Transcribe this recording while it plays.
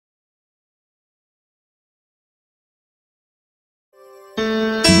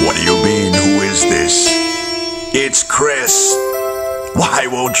It's Chris. Why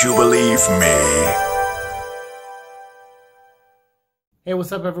won't you believe me? Hey,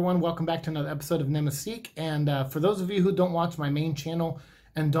 what's up everyone? Welcome back to another episode of Nemeseek. And for those of you who don't watch my main channel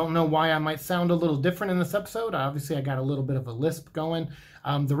and don't know why I might sound a little different in this episode, obviously I got a little bit of a lisp going.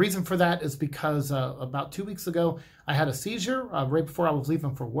 The reason for that is because about 2 weeks ago, I had a seizure right before I was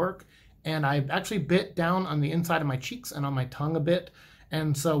leaving for work. And I actually bit down on the inside of my cheeks and on my tongue a bit.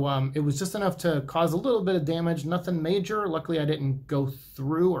 And so it was just enough to cause a little bit of damage, nothing major. Luckily, I didn't go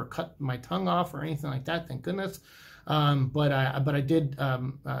through or cut my tongue off or anything like that, thank goodness. But I did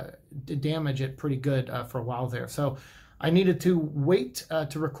damage it pretty good for a while there. So I needed to wait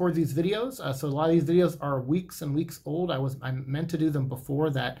to record these videos. So a lot of these videos are weeks and weeks old. I meant to do them before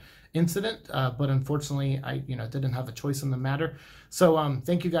that incident, but unfortunately I didn't have a choice in the matter. So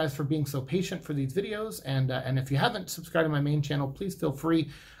thank you guys for being so patient for these videos, and if you haven't subscribed to my main channel, please feel free.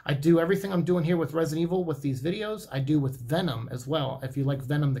 I do everything I'm doing here with Resident Evil with these videos. I do with Venom as well. If you like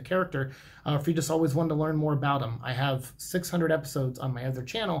Venom the character, if you just always want to learn more about him, I have 600 episodes on my other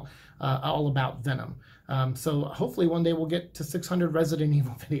channel all about Venom. So hopefully one day we'll get to 600 Resident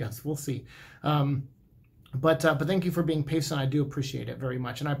Evil videos. We'll see. But thank you for being patient. I do appreciate it very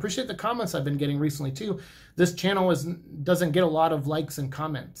much. And I appreciate the comments I've been getting recently too. This channel doesn't get a lot of likes and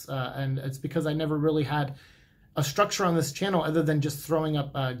comments. And it's because I never really had a structure on this channel other than just throwing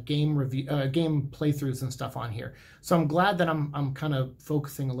up game playthroughs and stuff on here. So I'm glad that I'm kind of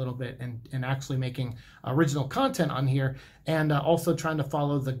focusing a little bit and actually making original content on here, and also trying to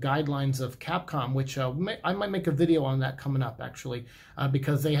follow the guidelines of Capcom, which I might make a video on that coming up actually,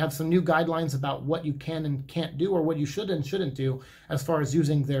 because they have some new guidelines about what you can and can't do, or what you should and shouldn't do as far as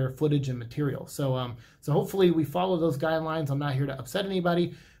using their footage and material. So so hopefully we follow those guidelines. I'm not here to upset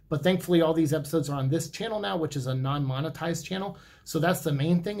anybody. But thankfully, all these episodes are on this channel now, which is a non-monetized channel. So that's the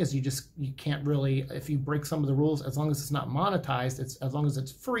main thing, is you can't really, if you break some of the rules, as long as it's not monetized, as long as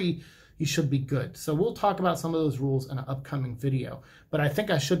it's free, you should be good. So we'll talk about some of those rules in an upcoming video. But I think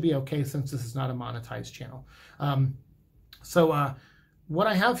I should be okay since this is not a monetized channel. What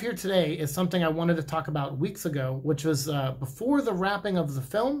I have here today is something I wanted to talk about weeks ago, which was before the wrapping of the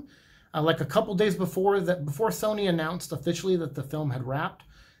film, like a couple days before Sony announced officially that the film had wrapped.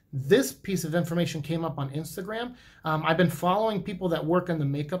 This piece of information came up on Instagram. I've been following people that work in the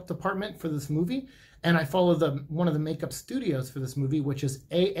makeup department for this movie, and I follow one of the makeup studios for this movie, which is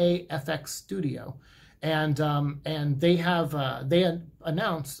AAFX Studio, and they had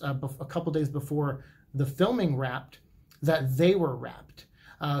announced a couple days before the filming wrapped that they were wrapped.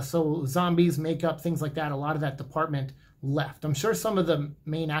 So zombies, makeup, things like that, a lot of that department left. I'm sure some of the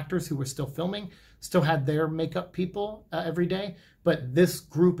main actors who were still filming still had their makeup people every day, but this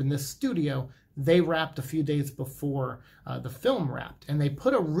group in this studio, they wrapped a few days before the film wrapped, and they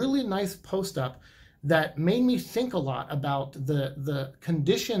put a really nice post up that made me think a lot about the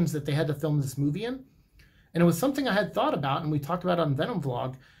conditions that they had to film this movie in. And it was something I had thought about, and we talked about on Venom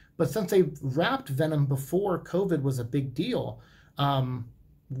Vlog, but since they wrapped Venom before COVID was a big deal,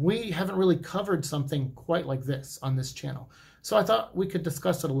 we haven't really covered something quite like this on this channel. So I thought we could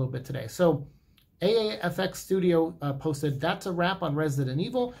discuss it a little bit today. So AAFX Studio posted, "That's a wrap on Resident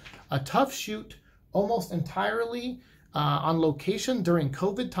Evil. A tough shoot, almost entirely on location during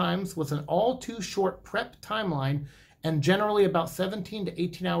COVID times, with an all too short prep timeline and generally about 17 to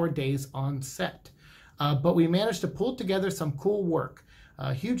 18-hour days on set. But we managed to pull together some cool work.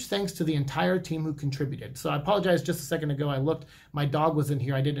 Huge thanks to the entire team who contributed." So I apologize, just a second ago I looked, my dog was in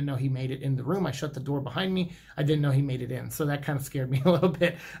here. I didn't know he made it in the room. I shut the door behind me. I didn't know he made it in. So that kind of scared me a little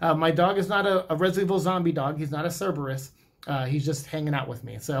bit. My dog is not a Resident Evil zombie dog. He's not a Cerberus. He's just hanging out with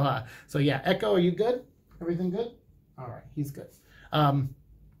me. So yeah, Echo, are you good? Everything good? All right, he's good.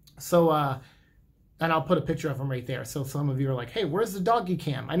 And I'll put a picture of him right there. So some of you are like, hey, where's the doggy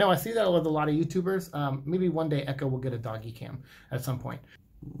cam? I know I see that with a lot of YouTubers. Maybe one day Echo will get a doggy cam at some point.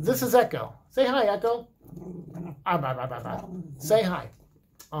 This is Echo. Say hi, Echo. Say hi.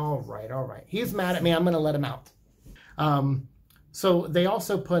 All right. He's mad at me. I'm going to let him out. So they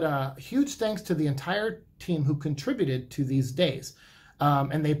also put a huge thanks to the entire team who contributed to these days.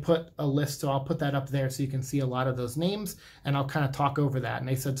 And they put a list, so I'll put that up there so you can see a lot of those names, and I'll kind of talk over that. And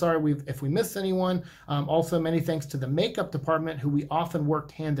they said, sorry if we missed anyone. Also, many thanks to the makeup department, who we often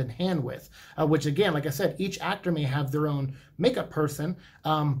worked hand in hand with, which again, like I said, each actor may have their own makeup person,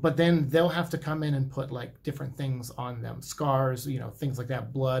 but then they'll have to come in and put like different things on them, scars, things like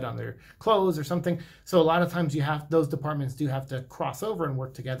that, blood on their clothes or something. So a lot of times those departments do have to cross over and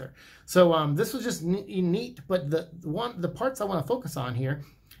work together. So this was just neat, but the parts I want to focus on here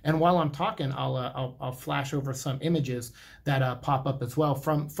And while I'm talking, I'll flash over some images that pop up as well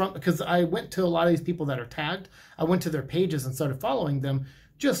from because I went to a lot of these people that are tagged. I went to their pages and started following them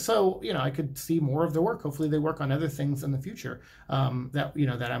just so, you know, I could see more of their work. Hopefully they work on other things in the future that, you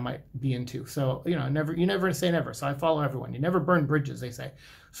know, that I might be into. So, you know, you never say never. So I follow everyone. You never burn bridges, they say.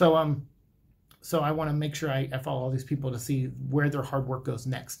 So I want to make sure I follow all these people to see where their hard work goes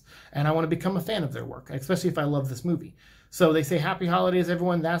next. And I want to become a fan of their work, especially if I love this movie. So they say, happy holidays,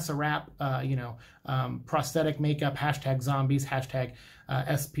 everyone. That's a wrap. Prosthetic makeup, hashtag zombies, hashtag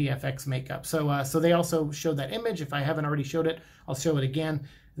SPFX makeup. So they also showed that image. If I haven't already showed it, I'll show it again.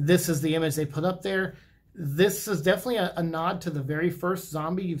 This is the image they put up there. This is definitely a nod to the very first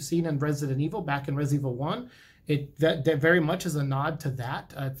zombie you've seen in Resident Evil, back in Resident Evil 1. That very much is a nod to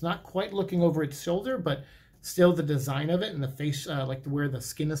that. It's not quite looking over its shoulder, but still the design of it and the face, like where the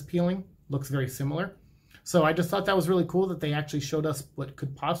skin is peeling, looks very similar. So I just thought that was really cool that they actually showed us what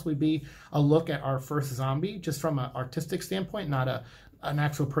could possibly be a look at our first zombie, just from an artistic standpoint, not an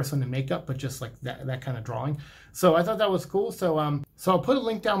actual person in makeup, but just like that kind of drawing. So I thought that was cool. So I'll put a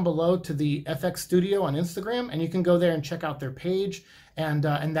link down below to the FX Studio on Instagram, and you can go there and check out their page. And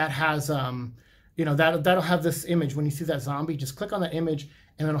that has you know, that'll have this image. When you see that zombie, just click on that image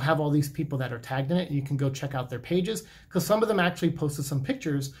and it'll have all these people that are tagged in it, and you can go check out their pages, because some of them actually posted some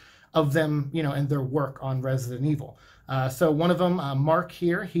pictures of them, you know, and their work on Resident Evil. So one of them, Mark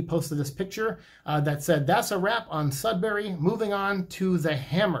here, he posted this picture that said, "That's a wrap on Sudbury, moving on to the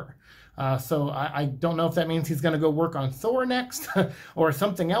Hammer." So I don't know if that means he's going to go work on Thor next or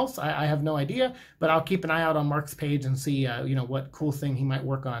something else. I have no idea, but I'll keep an eye out on Mark's page and see, you know, what cool thing he might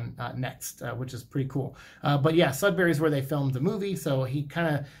work on next, which is pretty cool. But yeah, Sudbury is where they filmed the movie. So he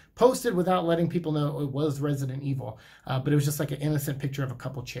kind of posted without letting people know it was Resident Evil, but it was just like an innocent picture of a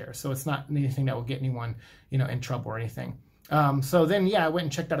couple chairs. So it's not anything that will get anyone, you know, in trouble or anything. So then, yeah, I went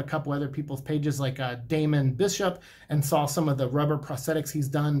and checked out a couple other people's pages, like Damon Bishop, and saw some of the rubber prosthetics he's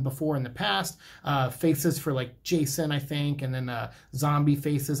done before in the past. Faces for like Jason, I think, and then zombie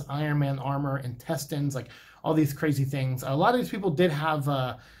faces, Iron Man armor, intestines, like all these crazy things. A lot of these people did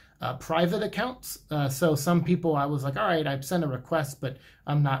have private accounts. So some people, I was like, all right, I've sent a request, but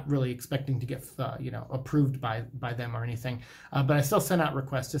I'm not really expecting to get, you know, approved by them or anything. But I still sent out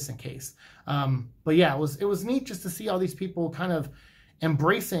requests just in case. But yeah, it was neat just to see all these people kind of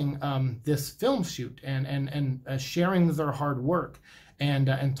embracing this film shoot and sharing their hard work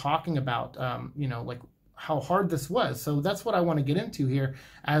and talking about, you know, like how hard this was. So that's what I want to get into here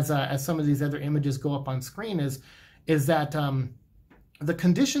as some of these other images go up on screen is that the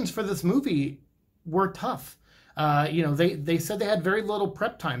conditions for this movie were tough. You know, they said they had very little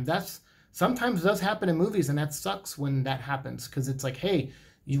prep time. That's sometimes does happen in movies, and that sucks when that happens, because it's like, hey,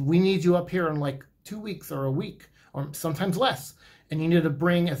 we need you up here in like 2 weeks or a week or sometimes less, and you need to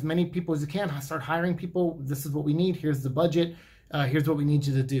bring as many people as you can. Start hiring people. This is what we need. Here's the budget. Here's what we need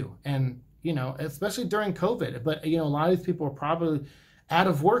you to do. And you know, especially during COVID, but you know, a lot of these people are probably out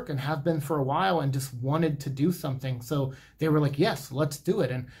of work and have been for a while and just wanted to do something. So they were like, yes, let's do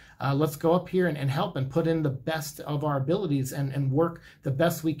it. And let's go up here and help and put in the best of our abilities and work the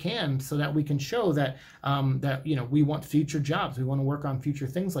best we can, so that we can show that, that, you know, we want future jobs. We want to work on future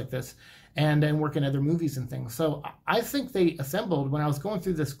things like this and work in other movies and things. So I think they assembled, when I was going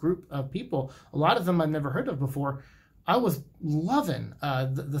through this group of people, a lot of them I've never heard of before. I was loving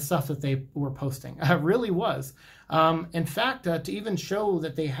the stuff that they were posting. I really was. In fact, to even show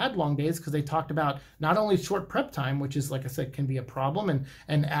that they had long days, because they talked about not only short prep time, which is, like I said, can be a problem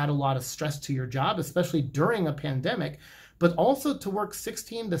and add a lot of stress to your job, especially during a pandemic, but also to work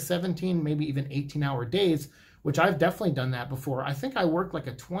 16 to 17, maybe even 18-hour days, which I've definitely done that before. I think I worked like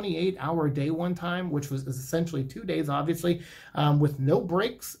a 28-hour day one time, which was essentially 2 days, obviously, with no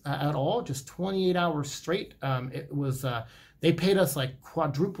breaks at all, just 28 hours straight. It was, they paid us like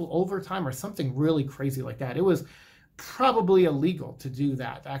quadruple overtime or something really crazy like that. It was probably illegal to do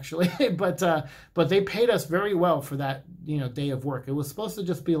that, actually, but they paid us very well for that, you know, day of work. It was supposed to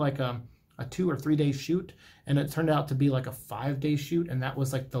just be like a 2 or 3 day shoot, and it turned out to be like a 5-day shoot, and that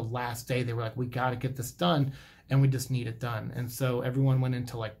was like the last day. They were like, we got to get this done, and we just need it done. And so everyone went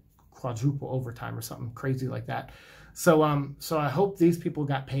into like quadruple overtime or something crazy like that. So I hope these people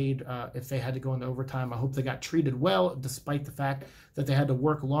got paid if they had to go into overtime. I hope they got treated well, despite the fact that they had to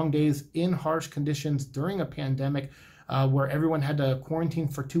work long days in harsh conditions during a pandemic, where everyone had to quarantine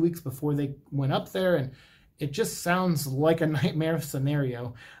for 2 weeks before they went up there. And it just sounds like a nightmare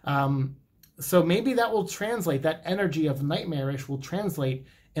scenario. So maybe that will translate, that energy of nightmarish will translate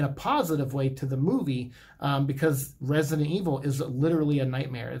in a positive way to the movie, because Resident Evil is literally a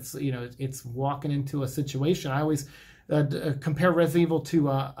nightmare. It's, you know, it's walking into a situation. I always compare Resident Evil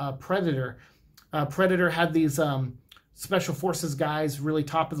to Predator. Predator had these special forces guys, really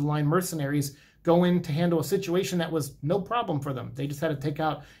top of the line mercenaries, go in to handle a situation that was no problem for them. They just had to take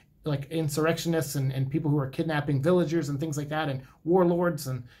out like insurrectionists and people who were kidnapping villagers and things like that, and warlords,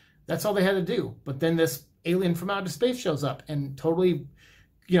 and that's all they had to do. But then this alien from outer space shows up and totally,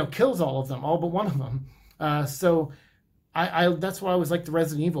 kills all of them, all but one of them. So that's why I always like the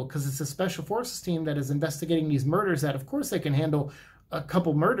Resident Evil, because it's a special forces team that is investigating these murders that, of course, they can handle a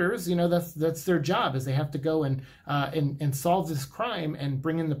couple murders. That's their job, is they have to go and solve this crime and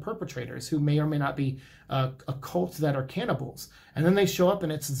bring in the perpetrators, who may or may not be a cult that are cannibals. And then they show up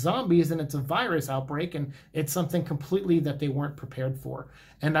and it's zombies and it's a virus outbreak, and it's something completely that they weren't prepared for.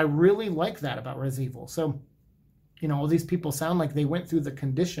 And I really like that about Resident Evil. So, all these people sound like they went through the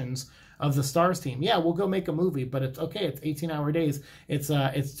conditions of the STARS team. Yeah, we'll go make a movie, but it's okay. It's 18-hour days. It's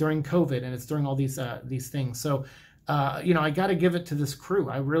during COVID, and it's during all these things. So, I got to give it to this crew.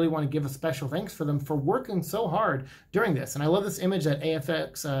 I really want to give a special thanks for them for working so hard during this. And I love this image that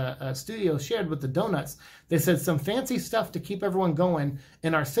AFX Studios shared with the donuts. They said, some fancy stuff to keep everyone going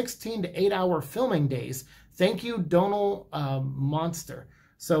in our 16 to 8-hour filming days. Thank you, Donald Monster.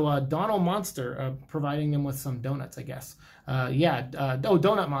 So Donald Monster providing them with some donuts, I guess.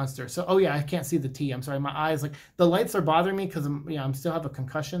 Donut Monster. So, I can't see the T. I'm sorry. My eyes, the lights are bothering me because I'm still have a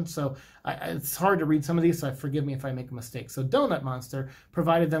concussion. So it's hard to read some of these. So forgive me if I make a mistake. So Donut Monster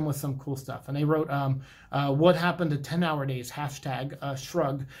provided them with some cool stuff. And they wrote, what happened to 10-hour days? Hashtag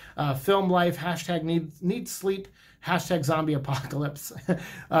shrug. Film life. Hashtag need sleep. Hashtag zombie apocalypse.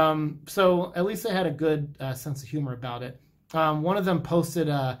 So at least they had a good sense of humor about it. One of them posted,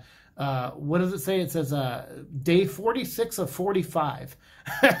 what does it say? It says day 46 of 45.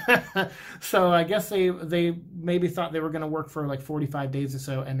 So I guess they maybe thought they were going to work for like 45 days or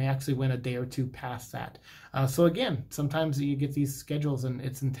so, and they actually went a day or two past that. So again, sometimes you get these schedules and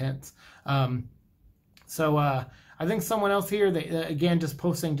it's intense. So I think someone else here, they again just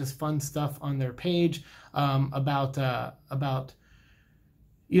posting just fun stuff on their page about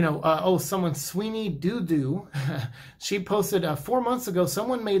someone, Sweeney Doo-Doo, she posted 4 months ago,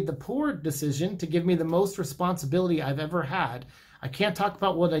 someone made the poor decision to give me the most responsibility I've ever had. I can't talk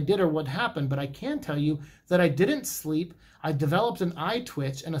about what I did or what happened, but I can tell you that I didn't sleep. I developed an eye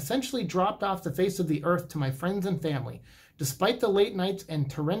twitch and essentially dropped off the face of the earth to my friends and family. Despite the late nights and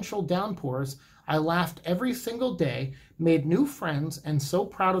torrential downpours, I laughed every single day, made new friends, and so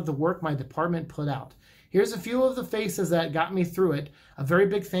proud of the work my department put out. Here's a few of the faces that got me through it. A very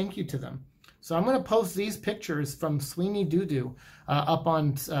big thank you to them. So I'm going to post these pictures from Sweeney Doo-Doo up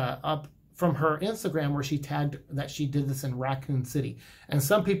from her Instagram, where she tagged that she did this in Raccoon City. And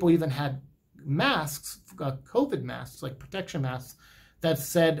some people even had masks, COVID masks, like protection masks, that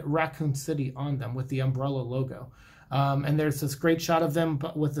said Raccoon City on them with the umbrella logo. And there's this great shot of them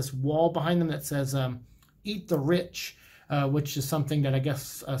with this wall behind them that says, eat the rich. Which is something that I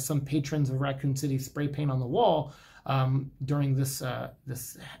guess some patrons of Raccoon City spray paint on the wall during this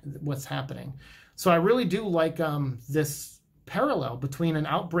what's happening. So I really do like this parallel between an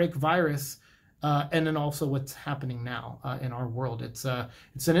outbreak virus and then also what's happening now in our world. It's an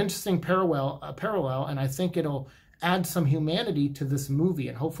interesting parallel, and I think it'll add some humanity to this movie,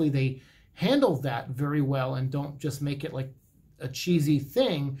 and hopefully they handle that very well and don't just make it like a cheesy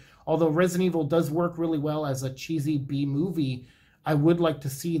thing. Although Resident Evil does work really well as a cheesy B movie, I would like to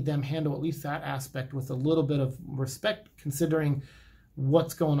see them handle at least that aspect with a little bit of respect, considering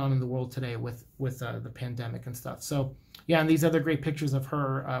what's going on in the world today with the pandemic and stuff. So yeah, and these other great pictures of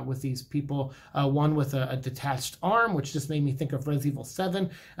her with these people, one with a detached arm, which just made me think of Resident Evil 7,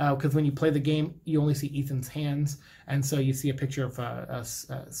 because when you play the game, you only see Ethan's hands, and so you see a picture of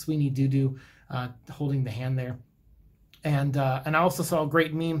Sweeney Doo-Doo holding the hand there. And I also saw a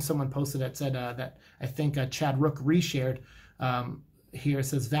great meme someone posted that said that I think Chad Rook reshared here. It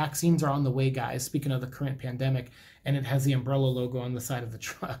says, vaccines are on the way, guys, speaking of the current pandemic, and it has the umbrella logo on the side of the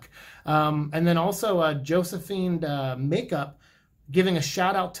truck. And then also Josephine Makeup giving a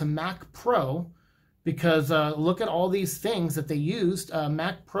shout out to Mac Pro, because look at all these things that they used.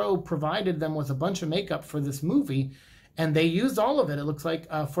 Mac Pro provided them with a bunch of makeup for this movie, and they used all of it, it looks like,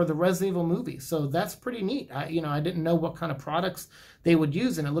 for the Resident Evil movie. So that's pretty neat. I didn't know what kind of products they would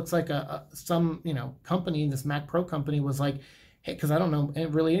use, and it looks like some company, this Mac Pro company, was like, hey, because I don't know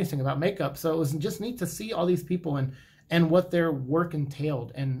really anything about makeup. So it was just neat to see all these people and what their work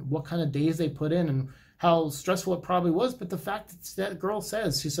entailed and what kind of days they put in and how stressful it probably was. But the fact that girl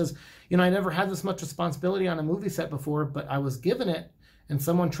says, she says, I never had this much responsibility on a movie set before, but I was given it. and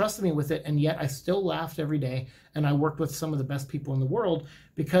someone trusted me with it, and yet I still laughed every day, and I worked with some of the best people in the world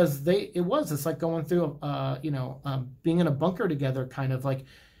because it's like going through, being in a bunker together, kind of like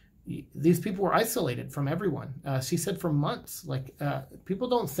these people were isolated from everyone. She said for months, people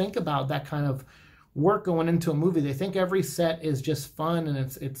don't think about that kind of work going into a movie. They think every set is just fun and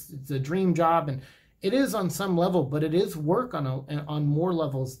it's a dream job, and it is on some level, but it is work on more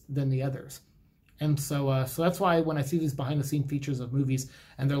levels than the others. And so that's why when I see these behind-the-scenes features of movies,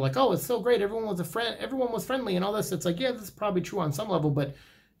 and they're like, "Oh, it's so great! Everyone was friendly, and all this." It's like, yeah, this is probably true on some level, but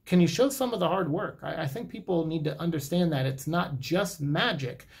can you show some of the hard work? I think people need to understand that it's not just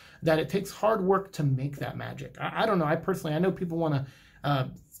magic; that it takes hard work to make that magic. I don't know. I know people want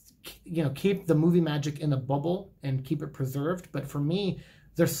to, keep the movie magic in a bubble and keep it preserved, but for me,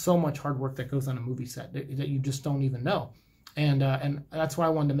 there's so much hard work that goes on a movie set that you just don't even know. And that's why I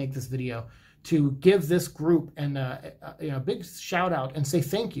wanted to make this video, to give this group a big shout out and say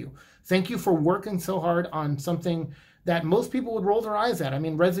thank you. Thank you for working so hard on something that most people would roll their eyes at. I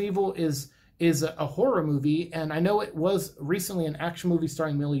mean, Resident Evil is a horror movie, and I know it was recently an action movie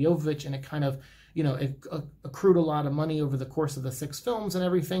starring Milla Jovovich, and it kind of, it accrued a lot of money over the course of the 6 films and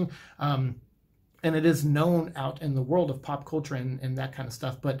everything. And it is known out in the world of pop culture and that kind of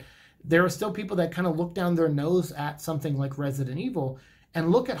stuff. But there are still people that kind of look down their nose at something like Resident Evil and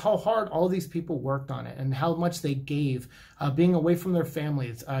look at how hard all these people worked on it and how much they gave, being away from their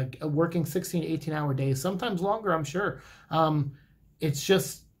families, working 16 to 18-hour days, sometimes longer, I'm sure. It's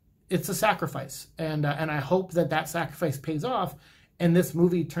a sacrifice. And I hope that sacrifice pays off, and this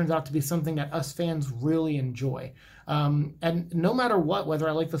movie turns out to be something that us fans really enjoy. And no matter what, whether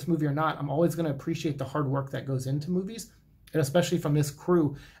I like this movie or not, I'm always going to appreciate the hard work that goes into movies, and especially from this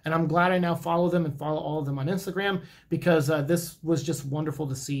crew. And I'm glad I now follow them and follow all of them on Instagram, because this was just wonderful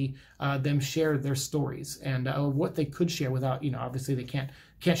to see them share their stories and what they could share without, obviously they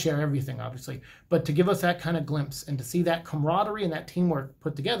can't share everything, obviously. But to give us that kind of glimpse and to see that camaraderie and that teamwork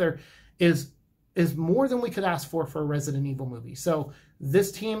put together is more than we could ask for a Resident Evil movie. So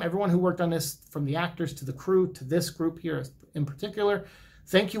this team, everyone who worked on this, from the actors to the crew to this group here in particular,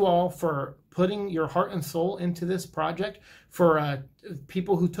 thank you all for putting your heart and soul into this project, for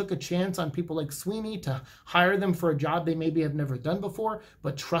people who took a chance on people like Sweeney to hire them for a job they maybe have never done before,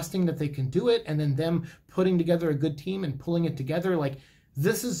 but trusting that they can do it, and then them putting together a good team and pulling it together.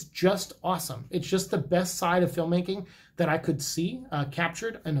 This is just awesome. It's just the best side of filmmaking that I could see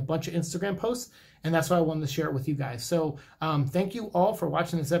captured in a bunch of Instagram posts, and that's why I wanted to share it with you guys. So thank you all for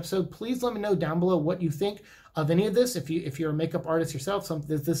watching this episode. Please let me know down below what you think of any of this. If you're a makeup artist yourself,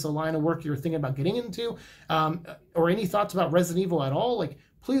 is this a line of work you're thinking about getting into, or any thoughts about Resident Evil at all?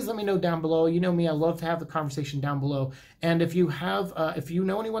 Please let me know down below. You know me, I love to have the conversation down below. And if you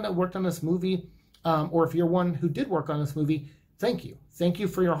know anyone that worked on this movie, or if you're one who did work on this movie, thank you. Thank you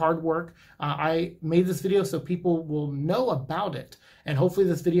for your hard work. I made this video so people will know about it. And hopefully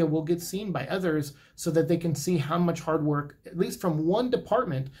this video will get seen by others so that they can see how much hard work, at least from one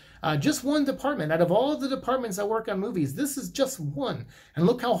department, just one department. Out of all of the departments that work on movies, this is just one. And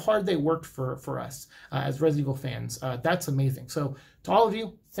look how hard they worked for us as Resident Evil fans. That's amazing. So to all of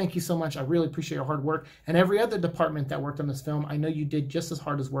you, thank you so much. I really appreciate your hard work. And every other department that worked on this film, I know you did just as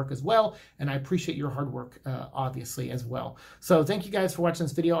hard as work as well. And I appreciate your hard work, obviously, as well. So thank you guys for watching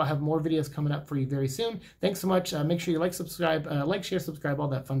this video. I'll have more videos coming up for you very soon. Thanks so much. Make sure you like, subscribe, share, subscribe, all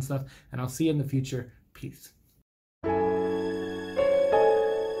that fun stuff. And I'll see you in the future. Peace.